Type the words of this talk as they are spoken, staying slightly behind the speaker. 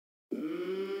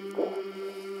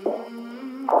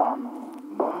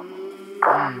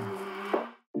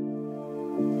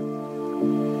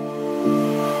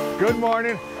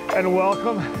morning and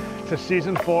welcome to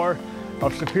season 4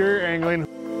 of Superior Angling.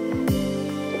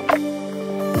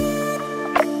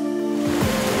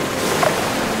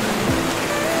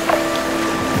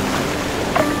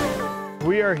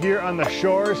 We are here on the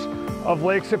shores of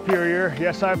Lake Superior.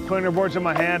 Yes, I have planer boards in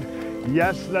my hand.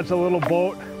 Yes, that's a little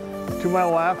boat to my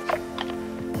left.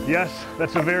 Yes,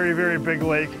 that's a very, very big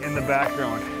lake in the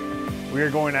background. We are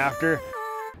going after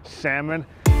salmon.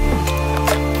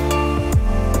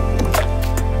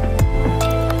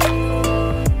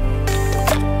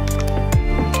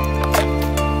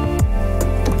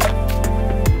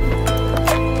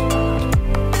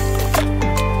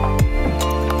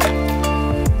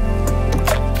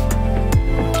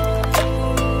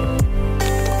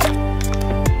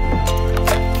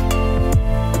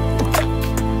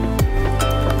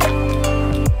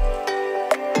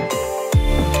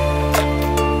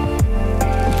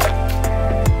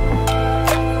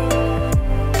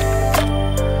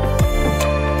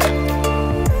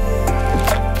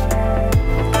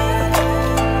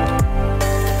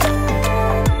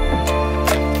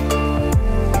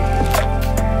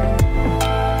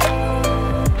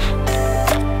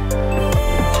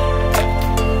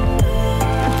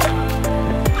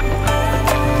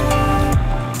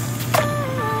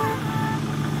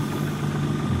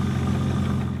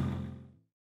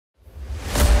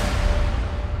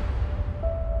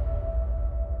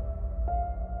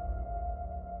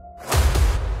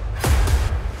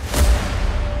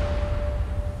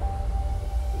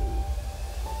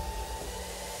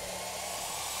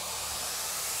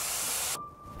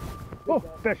 Oh,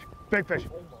 fish, big fish.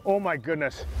 Oh my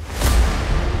goodness.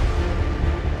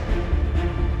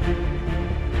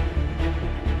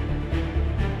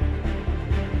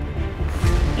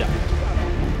 Yeah.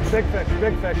 Big fish,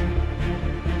 big fish.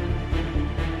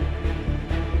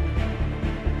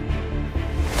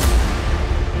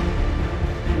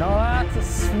 Now that's a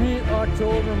sweet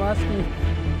October muskie.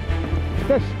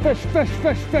 Fish, fish, fish,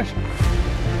 fish, fish.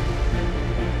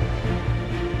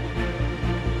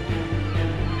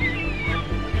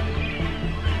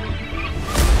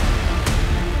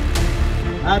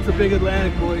 That's a big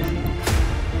Atlantic, boys.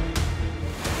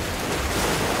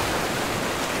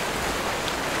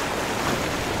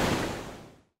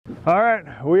 All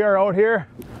right, we are out here.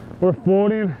 We're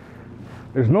floating.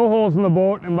 There's no holes in the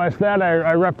boat, and by that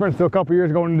I referenced to a couple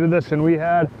years ago when we did this, and we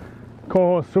had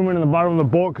co-hosts swimming in the bottom of the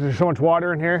boat because there's so much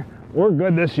water in here. We're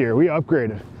good this year. We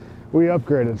upgraded. We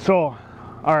upgraded. So,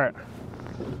 all right.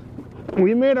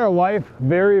 We made our life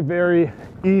very, very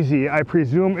easy, I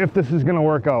presume, if this is going to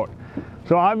work out.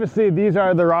 So obviously these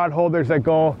are the rod holders that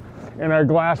go in our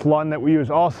glass lund that we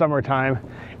use all summertime.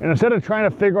 And instead of trying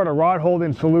to figure out a rod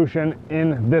holding solution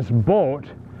in this boat,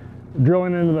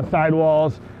 drilling into the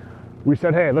sidewalls, we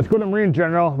said, hey, let's go to Marine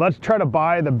General. Let's try to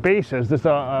buy the bases, this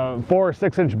 4 or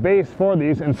 6 inch base for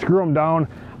these, and screw them down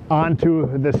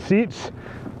onto the seats.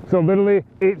 So literally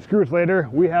 8 screws later,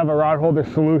 we have a rod holder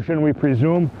solution. We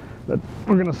presume that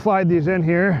we're gonna slide these in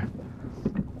here.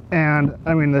 And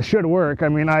I mean, this should work. I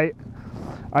mean,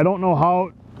 I don't know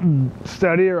how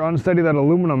steady or unsteady that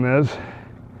aluminum is,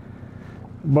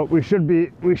 but we should be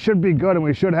good, and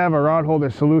we should have a rod holder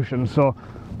solution. So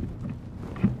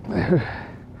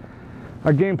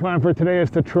our game plan for today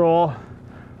is to troll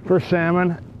for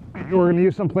salmon. We're gonna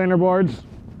use some planer boards.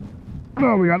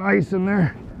 Oh, we got ice in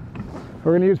there.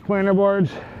 We're gonna use planer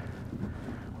boards.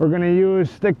 We're gonna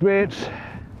use stick baits.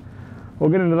 We'll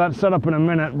get into that setup in a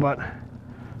minute, but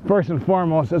first and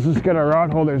foremost, let's just get our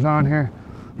rod holders on here.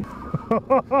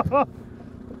 Are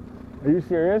you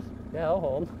serious? Yeah, I'll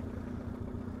hold.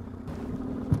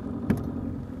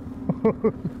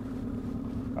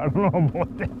 I don't know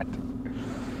about that.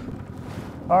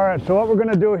 All right, so what we're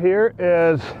gonna do here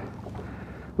is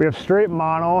we have straight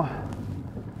mono.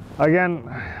 Again,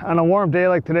 on a warm day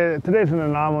like today, today's an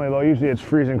anomaly though. Usually it's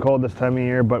freezing cold this time of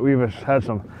year, but we've had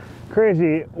some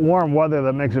crazy warm weather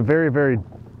that makes it very, very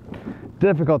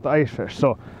difficult to ice fish.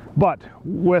 So, but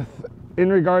in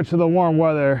regards to the warm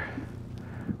weather,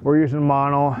 we're using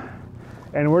mono,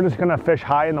 and we're just gonna fish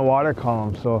high in the water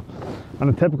column. So on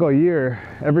a typical year,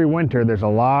 every winter, there's a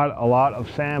lot of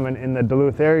salmon in the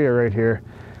Duluth area right here,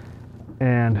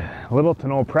 and little to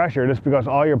no pressure just because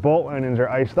all your boat landings are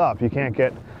iced up. You can't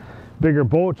get bigger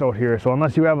boats out here. So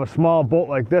unless you have a small boat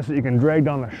like this that you can drag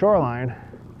down the shoreline,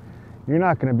 you're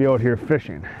not gonna be out here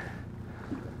fishing.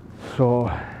 So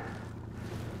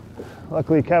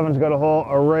luckily Kevin's got a whole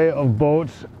array of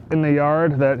boats in the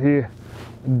yard that he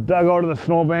dug out of the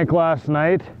snowbank last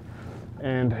night,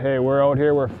 and hey, we're out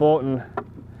here, we're floating.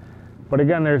 But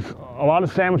again, there's a lot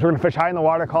of salmon, so we're gonna fish high in the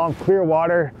water column, clear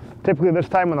water. Typically this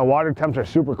time when the water temps are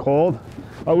super cold,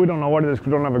 we don't know what it is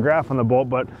because we don't have a graph on the boat,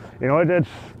 but you know, it's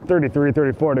 33,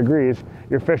 34 degrees.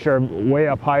 Your fish are way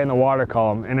up high in the water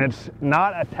column, and it's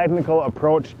not a technical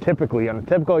approach typically. On a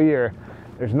typical year,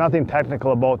 there's nothing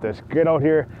technical about this. Get out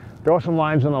here, throw some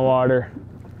lines in the water,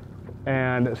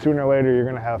 and sooner or later you're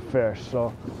gonna have fish.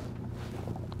 So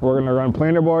we're gonna run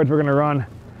planer boards, we're gonna run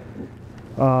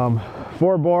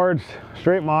 4 boards,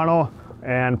 straight mono,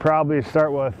 and probably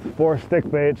start with 4 stick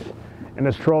baits and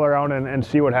just troll around and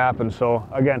see what happens. So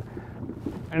again,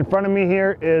 in front of me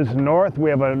here is north. We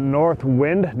have a northwest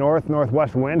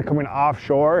wind coming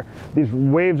offshore. These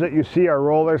waves that you see are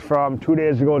rollers from 2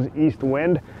 days ago's east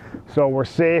wind. So we're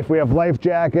safe. We have life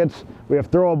jackets, we have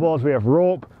throwables, we have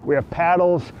rope, we have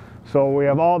paddles. So we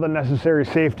have all the necessary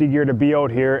safety gear to be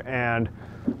out here and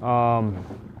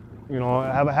you know,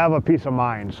 have a peace of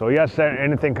mind. So yes,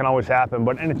 anything can always happen,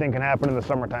 but anything can happen in the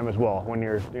summertime as well when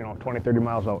you're, you know, 20, 30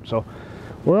 miles out. So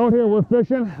we're out here, we're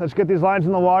fishing. Let's get these lines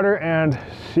in the water and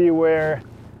see where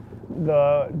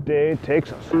the day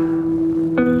takes us.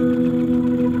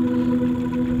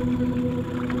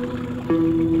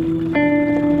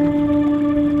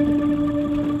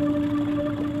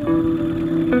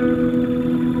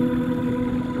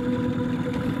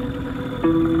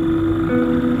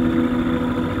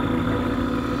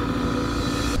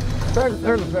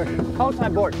 There's the fish.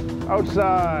 Outside board.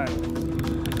 Outside.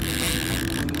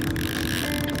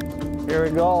 Here we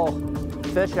go.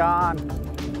 Fish on.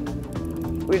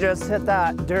 We just hit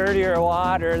that dirtier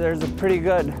water. There's a pretty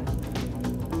good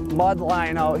mud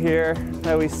line out here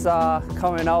that we saw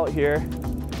coming out here.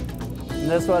 And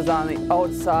this was on the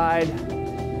outside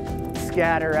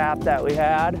scatter wrap that we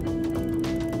had.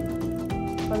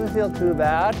 Doesn't feel too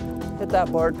bad. Hit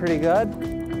that board pretty good.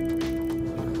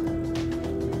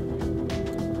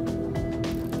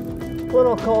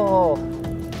 Little coho.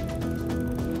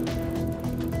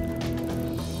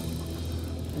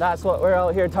 That's what we're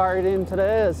out here targeting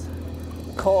today is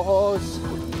cohos.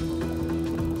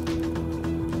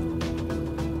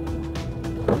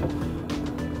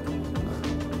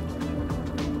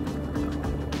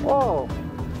 Whoa.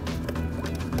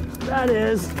 That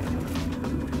is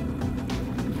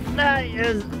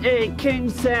a king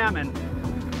salmon.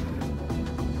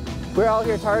 We're out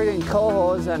here targeting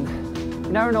cohos and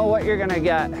you never know what you're gonna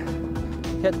get.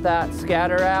 Hit that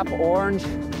scatter wrap, orange.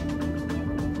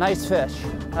 Nice fish.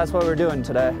 That's what we're doing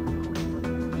today.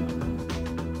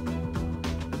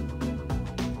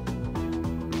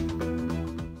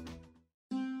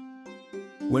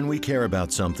 When we care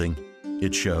about something,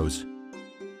 it shows.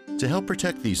 To help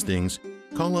protect these things,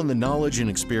 call on the knowledge and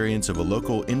experience of a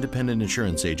local independent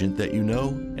insurance agent that you know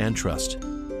and trust.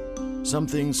 Some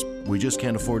things we just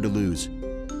can't afford to lose,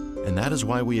 and that is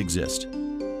why we exist.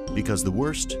 Because the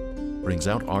worst brings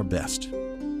out our best.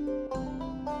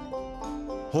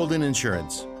 Holden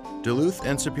Insurance, Duluth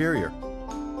and Superior.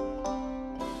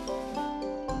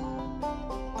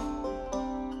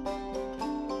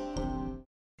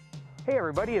 Hey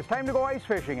everybody, it's time to go ice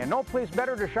fishing and no place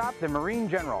better to shop than Marine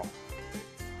General.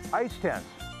 Ice tents,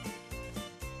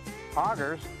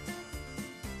 augers,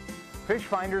 fish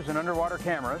finders and underwater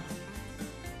cameras,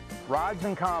 rods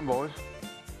and combos,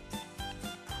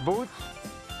 boots,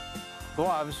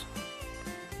 gloves,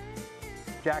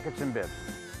 jackets and bibs.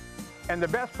 And the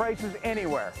best prices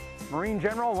anywhere. Marine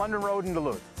General, London Road in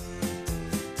Duluth.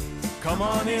 Come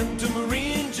on into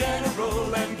Marine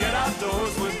General and get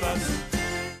outdoors with us.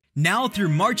 Now through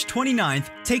March 29th,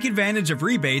 take advantage of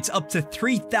rebates up to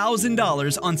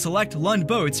 $3,000 on select Lund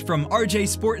boats from RJ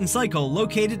Sport & Cycle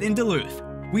located in Duluth.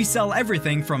 We sell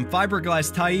everything from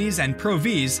fiberglass Thais and Pro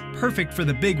Vs, perfect for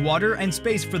the big water and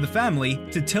space for the family,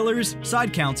 to tillers,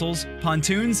 side consoles,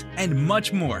 pontoons, and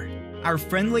much more. Our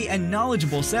friendly and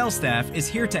knowledgeable sales staff is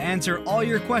here to answer all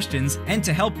your questions and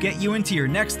to help get you into your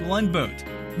next Lund boat.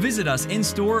 Visit us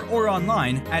in-store or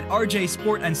online at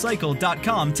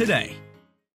rjsportandcycle.com today.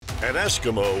 At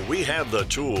Eskimo, we have the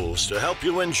tools to help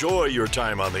you enjoy your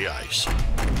time on the ice.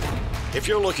 If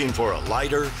you're looking for a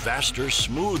lighter, faster,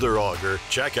 smoother auger,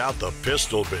 check out the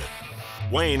Pistol Bit.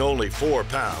 Weighing only 4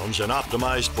 pounds and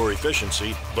optimized for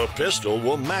efficiency, the Pistol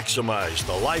will maximize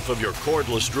the life of your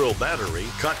cordless drill battery,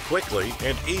 cut quickly,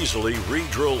 and easily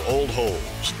re-drill old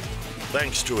holes.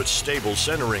 Thanks to its stable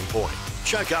centering point.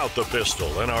 Check out the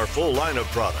Pistol and our full line of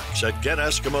products at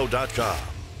geteskimo.com.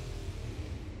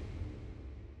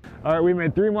 All right, we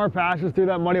made 3 more passes through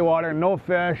that muddy water, no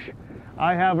fish.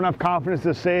 I have enough confidence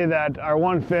to say that our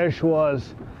one fish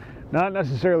was not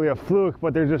necessarily a fluke,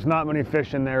 but there's just not many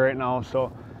fish in there right now.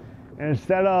 So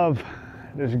instead of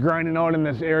just grinding out in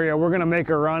this area, we're gonna make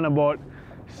a run about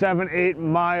 7-8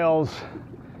 miles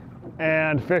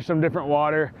and fish some different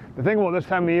water. The thing about this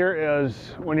time of year is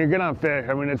when you get on fish,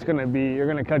 I mean, you're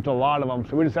gonna catch a lot of them.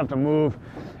 So we just have to move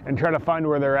and try to find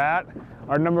where they're at.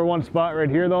 Our number one spot right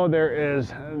here though, there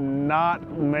is not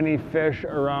many fish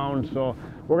around. So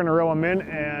we're gonna reel them in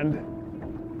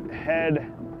and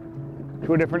head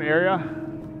to a different area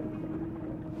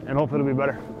and hopefully it'll be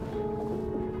better.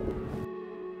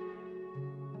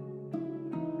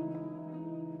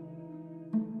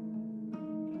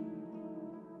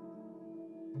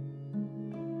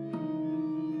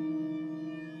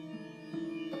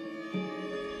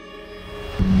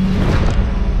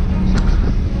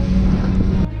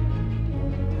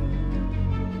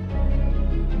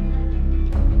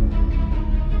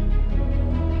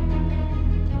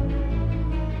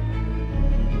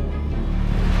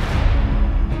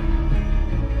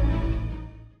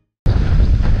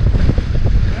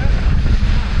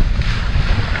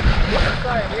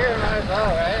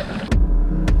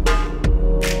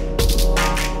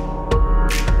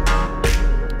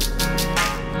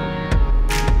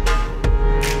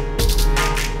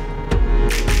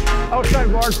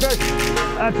 Outside barred fish,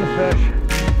 that's a fish.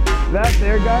 That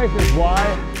there, guys, is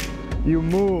why you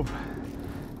move.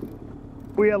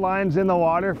 We had lines in the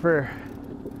water for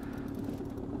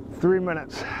 3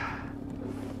 minutes.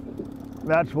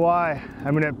 That's why.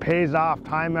 I mean, it pays off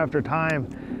time after time.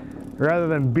 Rather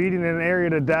than beating an area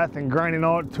to death and grinding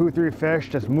out 2 or 3 fish,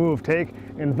 just move.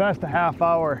 Invest a half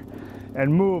hour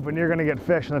and move, and you're gonna get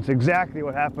fish. And that's exactly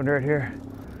what happened right here.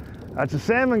 That's a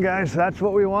salmon, guys. That's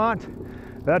what we want.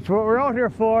 That's what we're out here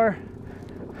for.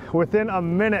 Within a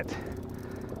minute.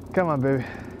 Come on, baby.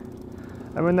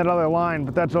 I'm in that other line,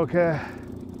 but that's okay.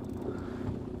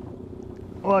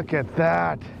 Look at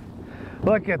that.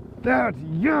 Look at that.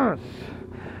 Yes!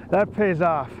 That pays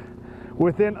off.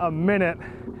 Within a minute,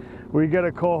 we get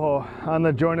a coho on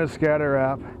the jointed scatter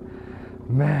wrap.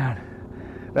 Man,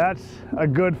 that's a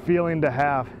good feeling to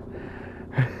have.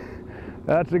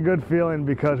 That's a good feeling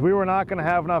because we were not going to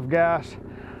have enough gas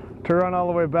to run all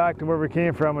the way back to where we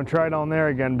came from and try down there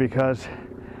again because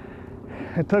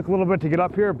it took a little bit to get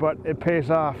up here, but it pays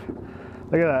off.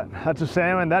 Look at that. That's a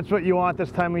salmon. That's what you want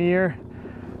this time of year.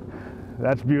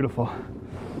 That's beautiful.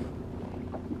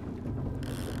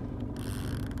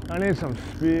 I need some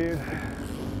speed.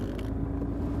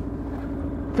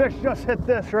 Fish just hit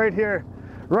this right here,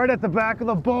 right at the back of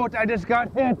the boat. I just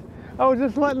got hit. I was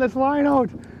just letting this line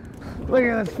out. Look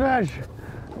at this fish.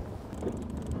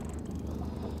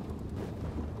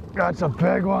 That's a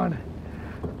big one.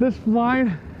 This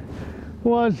line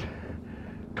was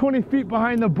 20 feet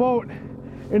behind the boat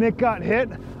and it got hit.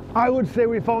 I would say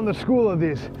we found the school of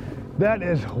these. That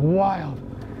is wild.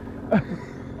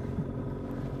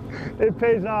 It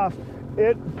pays off.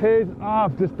 It pays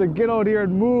off just to get out here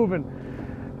and move. And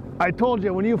I told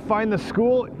you, when you find the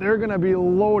school, they're gonna be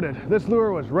loaded. This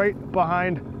lure was right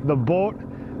behind the boat.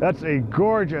 That's a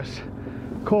gorgeous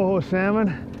coho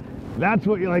salmon. That's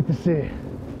what you like to see.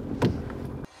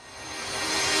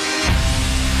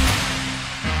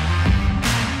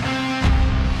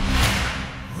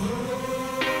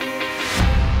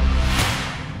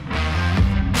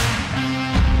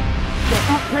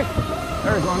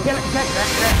 There's one. Get it.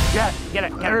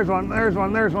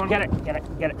 There's one. Get it.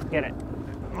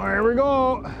 There we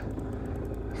go.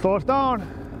 Slow us down.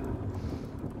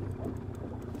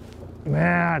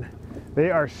 Man,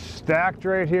 they are stacked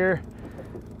right here.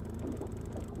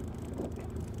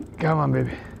 Come on,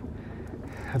 baby.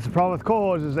 That's the problem with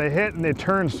cohos is they hit and they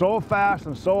turn so fast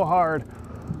and so hard.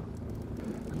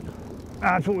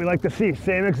 That's what we like to see.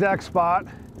 Same exact spot.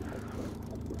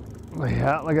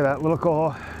 Yeah, look at that little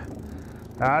coho.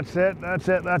 That's it.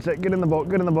 Get in the boat.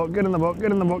 Get in the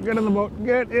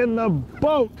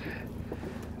boat.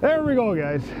 There we go,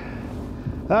 guys.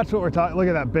 That's what we're talking. Look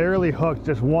at that, barely hooked.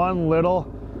 Just one little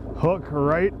hook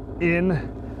right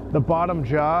in the bottom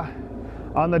jaw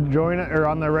on the jointed or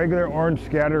on the regular orange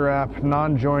scatter wrap,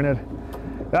 non-jointed.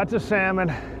 That's a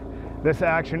salmon. This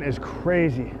action is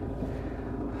crazy.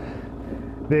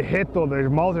 They hit though. Their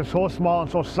mouths are so small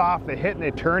and so soft. They hit and they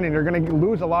turn, and you're going to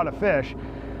lose a lot of fish.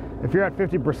 If you're at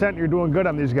 50%, you're doing good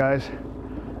on these guys.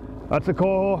 That's a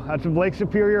coho. That's a Lake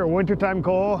Superior wintertime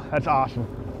coho. That's awesome.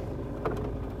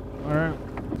 All right.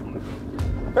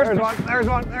 There's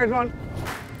one.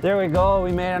 There we go.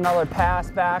 We made another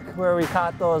pass back where we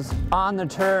caught those on the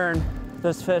turn.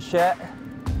 This fish hit.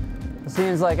 It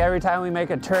seems like every time we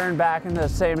make a turn back in the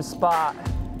same spot,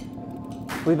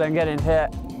 we've been getting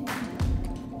hit.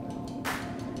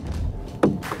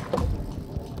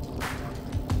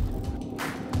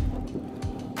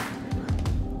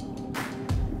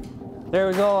 There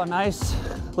we go, a nice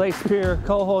Lake Superior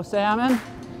coho salmon.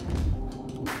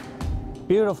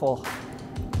 Beautiful.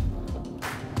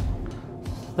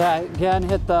 That again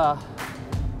hit the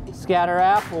scatter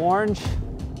wrap, orange.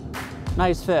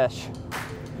 Nice fish.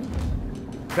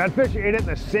 That fish ate it in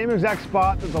the same exact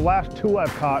spot that the last two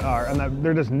I've caught are, and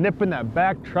they're just nipping that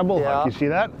back treble hook. You see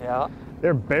that? Yeah.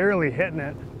 They're barely hitting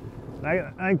it.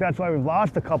 I think that's why we've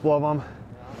lost a couple of them.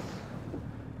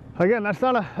 Again, that's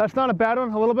not a bad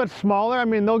one. A little bit smaller. I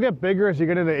mean, they'll get bigger as you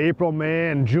get into April,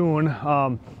 May, and June.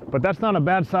 But that's not a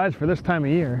bad size for this time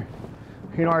of year.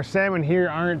 You know, our salmon here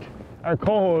aren't, our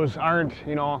cohos aren't,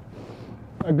 you know,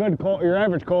 a good coho. Your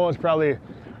average coho is probably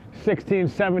 16,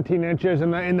 17 inches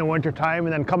in the winter time,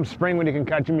 and then come spring when you can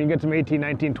catch them, you get some 18,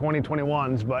 19, 20,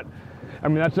 21s. But I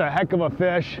mean, that's a heck of a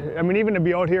fish. I mean, even to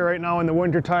be out here right now in the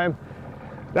winter time,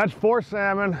 that's 4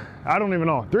 salmon. I don't even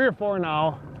know, 3 or 4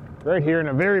 now, right here in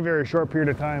a very, very short period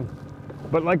of time.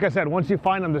 But like I said, once you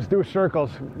find them, just do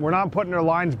circles. We're not putting their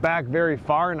lines back very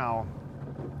far now.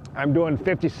 I'm doing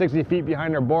 50, 60 feet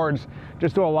behind our boards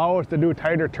just to allow us to do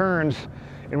tighter turns,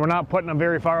 and we're not putting them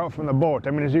very far out from the boat.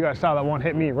 I mean, as you guys saw, that one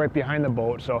hit me right behind the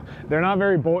boat. So they're not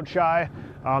very boat shy.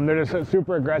 They're just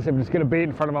super aggressive. Just get a bait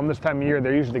in front of them this time of year,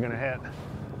 they're usually gonna hit.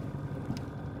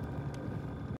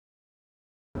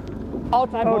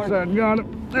 Outside board. Outside, got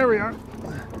it. There we are.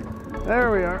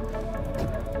 There we are.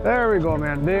 There we go,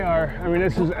 man. They are, I mean,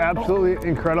 this is absolutely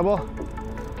incredible.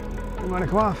 You wanna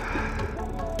come off?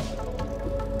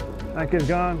 That kid's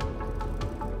gone.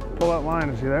 Pull that line,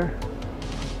 is he there?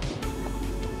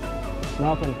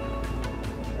 Nothing.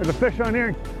 There's a fish on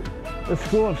here. This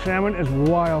school of salmon is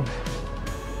wild.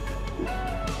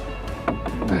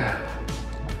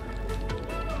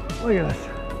 Look at this.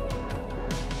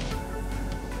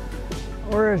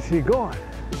 Where is he going?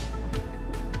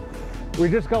 We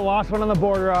just got lost one on the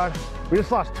board rod. We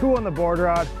just lost 2 on the board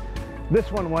rod. This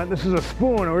one went, this is a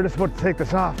spoon, and we're just about to take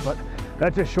this off, but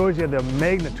that just shows you the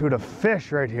magnitude of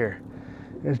fish right here.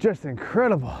 It's just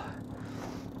incredible.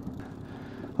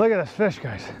 Look at this fish,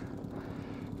 guys.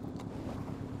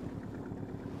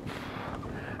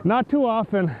 Not too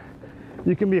often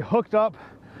you can be hooked up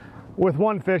with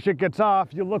one fish, it gets off,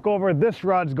 you look over, this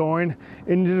rod's going,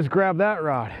 and you just grab that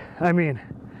rod. I mean,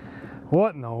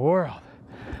 what in the world?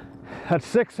 That's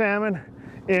 6 salmon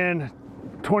in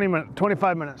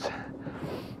 25 minutes.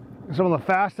 Some of the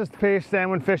fastest paced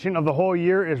salmon fishing of the whole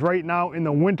year is right now in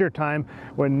the winter time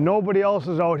when nobody else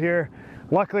is out here.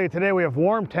 Luckily today we have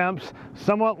warm temps,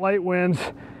 somewhat light winds,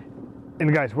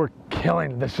 and guys, we're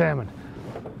killing the salmon.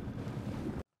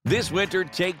 This winter,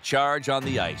 take charge on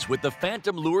the ice with the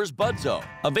Phantom Lures Budzo.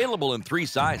 Available in 3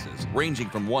 sizes, ranging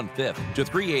from 1/5 to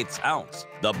 3/8 ounce.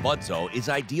 The Budzo is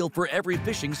ideal for every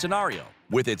fishing scenario.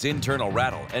 With its internal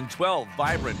rattle and 12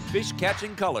 vibrant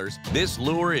fish-catching colors, this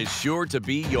lure is sure to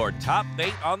be your top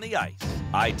bait on the ice.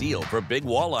 Ideal for big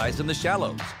walleyes in the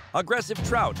shallows, aggressive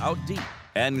trout out deep,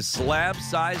 and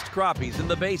slab-sized crappies in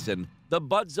the basin. The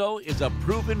Budzo is a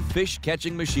proven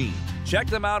fish-catching machine. Check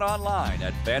them out online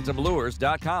at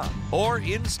phantomlures.com or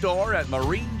in-store at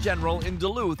Marine General in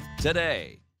Duluth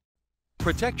today.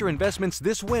 Protect your investments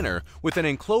this winter with an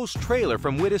enclosed trailer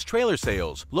from Wittes Trailer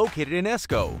Sales, located in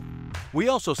Esco. We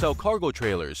also sell cargo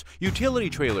trailers, utility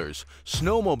trailers,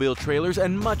 snowmobile trailers,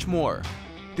 and much more.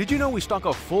 Did you know we stock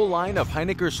a full line of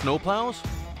Heinecker snowplows?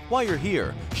 While you're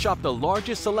here, shop the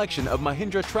largest selection of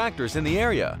Mahindra tractors in the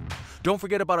area. Don't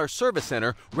forget about our service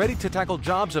center, ready to tackle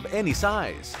jobs of any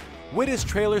size. Wittes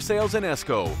Trailer Sales in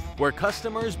Esco, where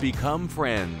customers become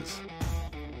friends.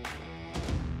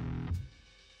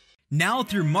 Now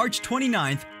through March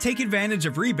 29th, take advantage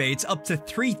of rebates up to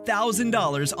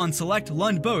 $3,000 on select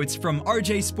Lund boats from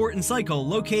RJ Sport & Cycle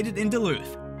located in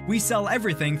Duluth. We sell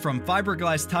everything from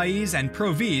fiberglass Thais and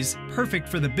Pro Vs, perfect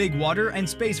for the big water and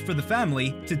space for the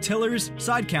family, to tillers,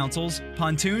 side consoles,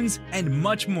 pontoons, and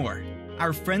much more.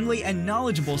 Our friendly and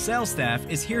knowledgeable sales staff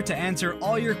is here to answer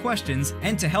all your questions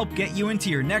and to help get you into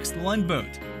your next Lund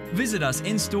boat. Visit us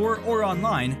in-store or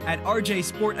online at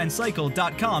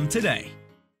rjsportandcycle.com today.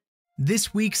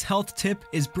 This week's health tip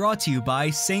is brought to you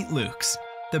by St. Luke's,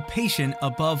 the patient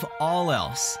above all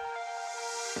else.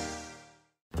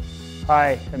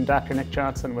 Hi, I'm Dr. Nick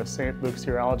Johnson with St. Luke's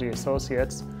Urology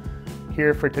Associates,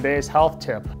 here for today's health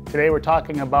tip. Today we're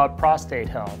talking about prostate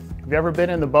health. Have you ever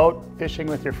been in the boat fishing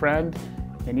with your friend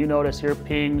and you notice you're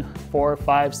peeing 4,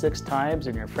 5, 6 times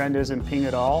and your friend isn't peeing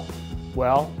at all?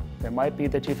 Well, it might be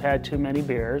that you've had too many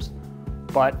beers,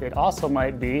 but it also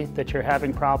might be that you're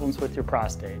having problems with your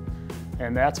prostate.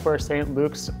 And that's where St.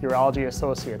 Luke's Urology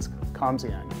Associates comes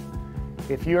in.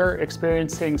 If you're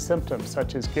experiencing symptoms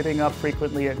such as getting up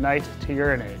frequently at night to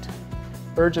urinate,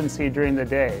 urgency during the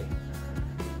day,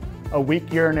 a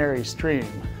weak urinary stream,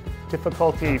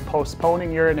 difficulty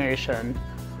postponing urination,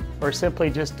 or simply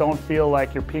just don't feel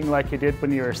like you're peeing like you did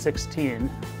when you were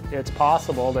 16, it's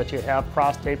possible that you have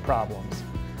prostate problems.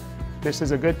 This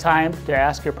is a good time to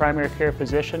ask your primary care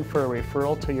physician for a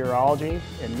referral to urology,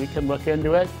 and we can look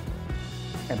into it,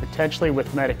 and potentially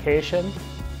with medication,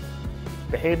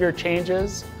 behavior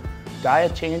changes,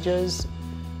 diet changes,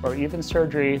 or even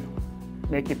surgery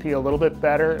make you feel a little bit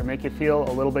better and make you feel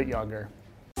a little bit younger.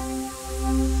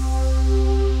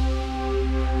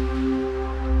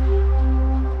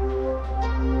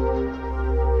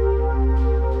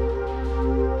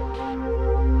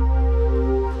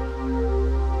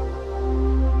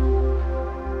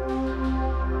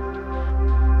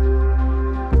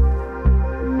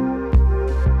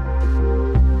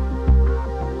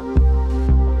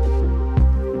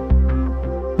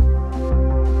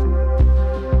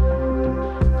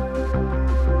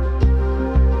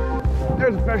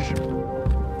 There's a fish.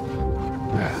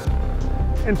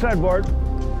 Inside board.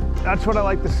 That's what I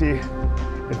like to see.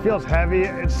 It feels heavy.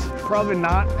 It's probably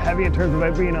not heavy in terms of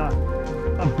it being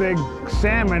a big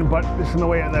salmon, but this is the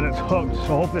way that it's hooked.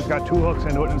 So hopefully it's got 2 hooks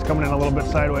into it and it's coming in a little bit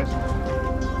sideways.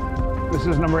 This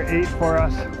is number 8 for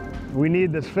us. We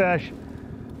need this fish.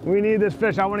 We need this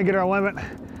fish. I want to get our limit.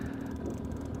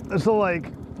 This will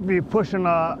like be pushing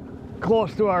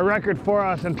close to our record for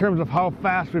us in terms of how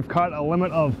fast we've caught a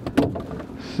limit of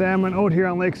salmon out here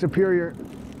on Lake Superior.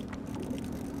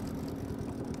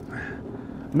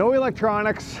 No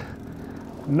electronics,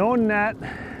 no net,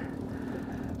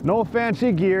 no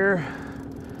fancy gear.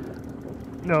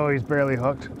 No, he's barely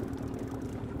hooked.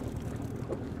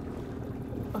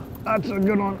 That's a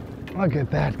good one. Look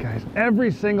at that, guys.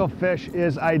 Every single fish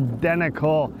is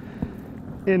identical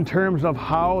in terms of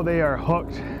how they are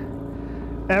hooked.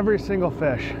 Every single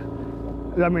fish.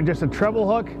 I mean, just a treble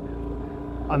hook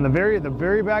on the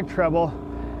very back treble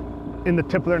in the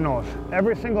tip of their nose.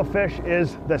 Every single fish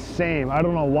is the same. I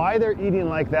don't know why they're eating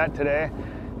like that today.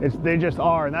 They just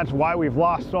are, and that's why we've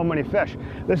lost so many fish.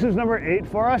 This is number 8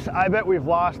 for us. I bet we've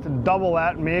lost double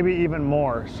that, maybe even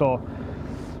more. So,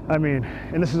 I mean,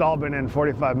 and this has all been in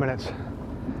 45 minutes.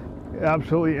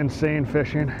 Absolutely insane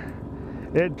fishing.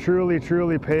 It truly,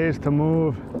 truly pays to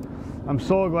move. I'm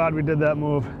so glad we did that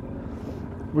move.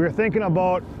 We were thinking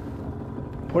about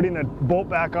putting the boat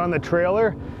back on the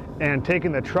trailer and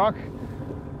taking the truck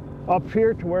up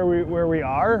here to where we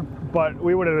are, but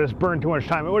we would have just burned too much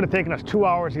time. It would have taken us 2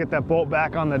 hours to get that boat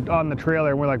back on the trailer,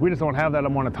 and we're like, we just don't have that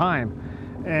amount of time.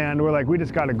 And we're like, we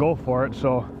just got to go for it.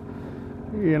 So,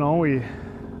 you know, we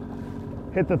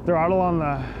hit the throttle on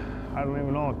the, I don't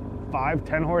even know,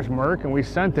 5-10 horse Merc, and we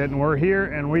sent it, and we're here,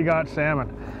 and we got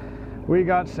salmon. We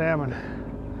got salmon.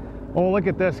 Oh, look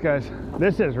at this, guys.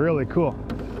 This is really cool.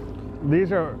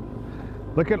 These are,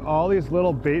 look at all these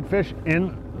little bait fish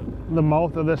in the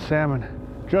mouth of this salmon,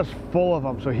 just full of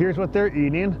them. So here's what they're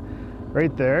eating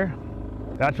right there.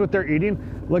 That's what they're eating.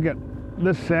 Look at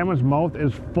this salmon's mouth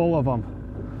is full of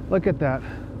them. Look at that.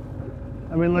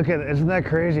 I mean, look at it. Isn't that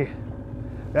crazy?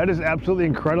 That is absolutely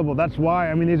incredible. That's why,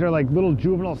 I mean, these are like little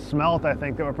juvenile smelt, I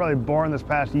think, that were probably born this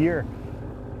past year.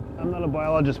 I'm not a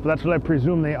biologist, but that's what I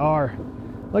presume they are.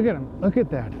 Look at them. Look at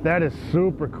that. That is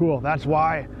super cool. That's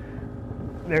why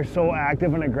they're so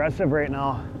active and aggressive right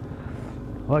now.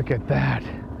 Look at that.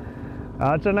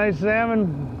 That's a nice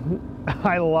salmon.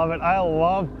 I love it. I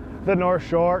love the North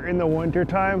Shore in the winter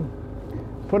time.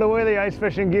 Put away the ice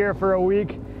fishing gear for a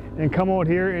week and come out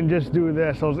here and just do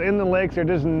this. Those in the lakes are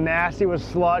just nasty with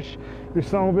slush. Your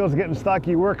snowmobile's getting stuck.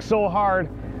 You work so hard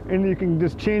and you can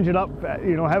just change it up,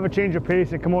 you know, have a change of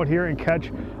pace and come out here and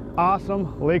catch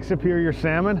awesome Lake Superior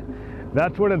salmon.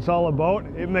 That's what it's all about.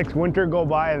 It makes winter go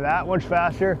by that much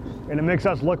faster, and it makes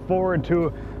us look forward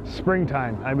to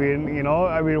springtime. I mean, you know,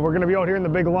 we're gonna be out here in the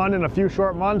big Lund in a few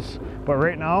short months, but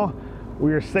right now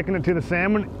we are sticking it to the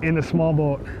salmon in the small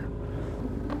boat.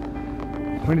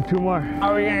 We need 2 more.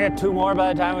 Are we gonna get 2 more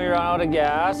by the time we run out of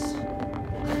gas?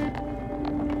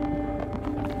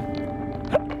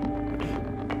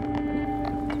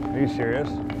 Are you serious?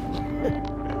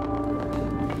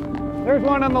 There's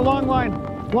one on the long line.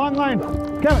 Long line.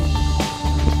 Kevin.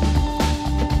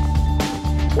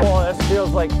 Whoa, this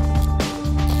feels like... Came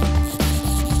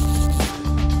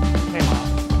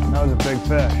off. That was a big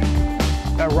fish.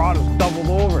 That rod is doubled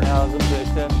over. That was a big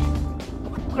fish.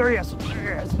 There he is.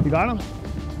 There he is. You got him?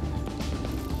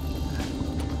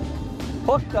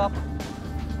 Hooked up.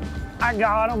 I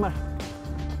got him.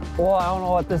 Well, I don't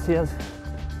know what this is.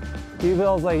 He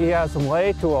feels like he has some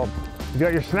weight to him. You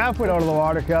got your snap weight out of the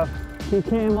water, Kev. He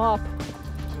came up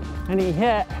and he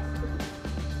hit.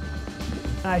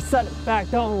 And I set it back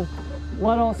down,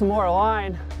 let out some more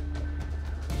line.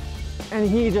 and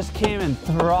he just came and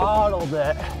throttled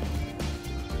it.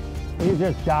 He's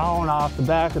just down off the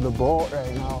back of the boat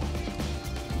right now.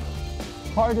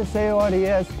 Hard to say what he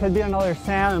is. Could be another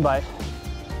salmon, but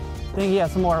I think he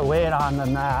has some more weight on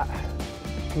than that.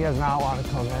 He does not want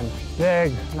to come in.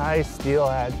 Big, nice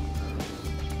steelhead.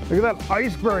 Look at that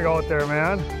iceberg out there,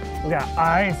 man. We got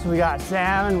ice, we got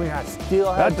salmon, we got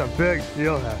steelhead. That's a big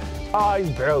steelhead. Oh, he's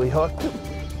barely hooked.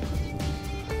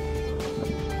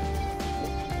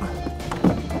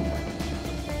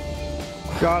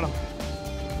 Got him.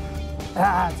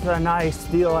 That's a nice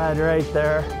steelhead right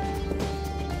there.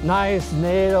 Nice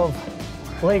native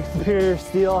Lake Superior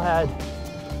steelhead.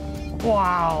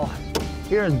 Wow,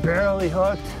 here's barely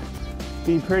hooked.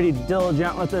 Be pretty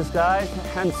diligent with this guy,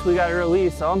 hence we gotta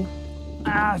release him.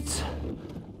 That's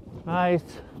nice,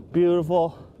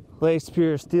 beautiful Lake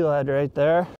Superior steelhead right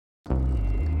there.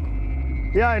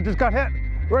 Yeah, it just got hit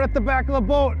right at the back of the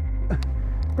boat.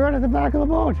 Right at the back of the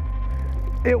boat.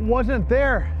 It wasn't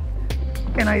there,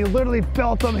 and I literally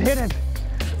felt them hit it.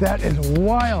 That is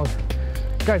wild.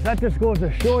 Guys, that just goes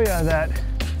to show you that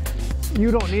you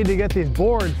don't need to get these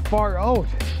boards far out.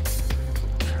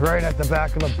 Right at the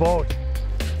back of the boat.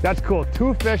 That's cool.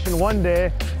 2 fish in one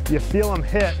day, you feel them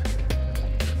hit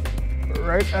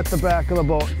right at the back of the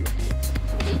boat.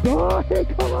 Oh, they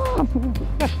come off!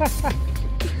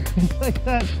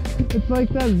 It's like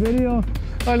that video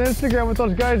on Instagram with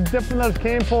those guys dipping those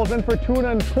cane poles in for tuna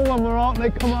and pull them out and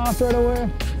they come off right away.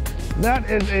 That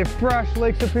is a fresh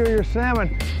Lake Superior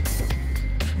salmon.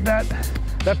 That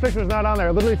fish was not on there.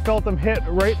 I literally felt them hit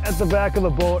right at the back of the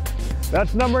boat.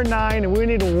 That's number 9, and we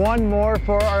need one more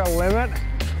for our limit.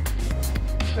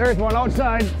 There's one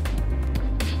outside.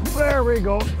 There we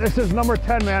go. This is number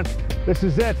 10, man. This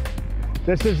is it.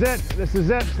 This is it. This is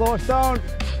it. Slow us down.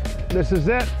 This is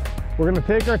it. We're gonna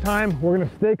take our time. We're gonna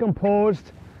stay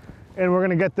composed, and we're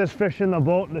gonna get this fish in the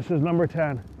boat. This is number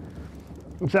 10.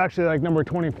 It's actually like number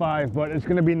 25, but it's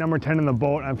gonna be number 10 in the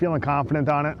boat. I'm feeling confident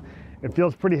on it. It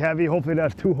feels pretty heavy. Hopefully it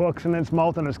has 2 hooks in its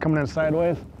mouth and it's coming in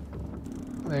sideways.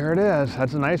 There it is.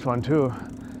 That's a nice one too.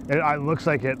 It looks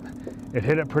like it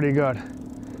hit it pretty good.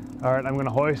 All right, I'm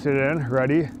gonna hoist it in.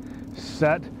 Ready,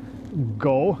 set,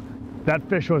 go. That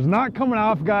fish was not coming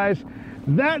off, guys.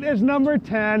 That is number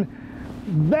 10.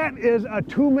 That is a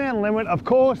 2-man limit of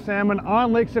coho salmon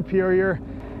on Lake Superior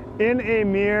in a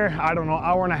mere, I don't know,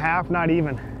 hour and a half, not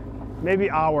even, maybe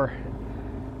hour.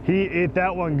 He ate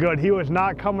that one good. He was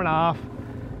not coming off.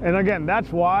 And again,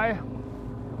 that's why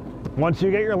once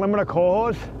you get your limit of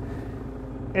cohos,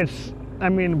 it's, I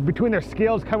mean, between their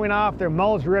scales coming off, their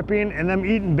mouths ripping, and them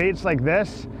eating baits like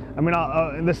this, I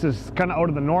mean, this is kind of out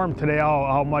of the norm today,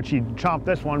 how much he chomped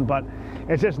this one, but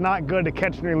it's just not good to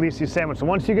catch and release these salmon. So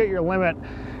once you get your limit,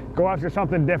 go after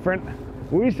something different.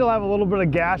 We still have a little bit of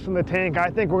gas in the tank.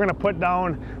 I think we're gonna put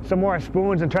down some more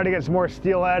spoons and try to get some more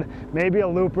steelhead, maybe a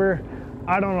looper,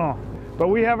 I don't know. But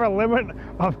we have our limit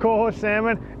of coho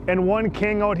salmon and 1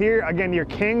 king out here. Again, your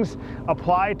kings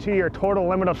apply to your total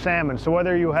limit of salmon. So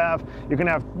whether you can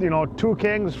have, you know, 2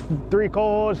 kings, 3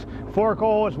 cohos, 4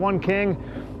 cohos, 1 king.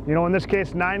 You know, in this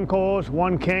case, 9 cohos,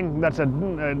 1 king. That's a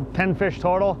 10 fish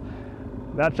total.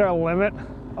 That's our limit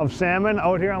of salmon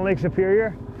out here on Lake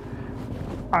Superior.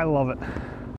 I love it.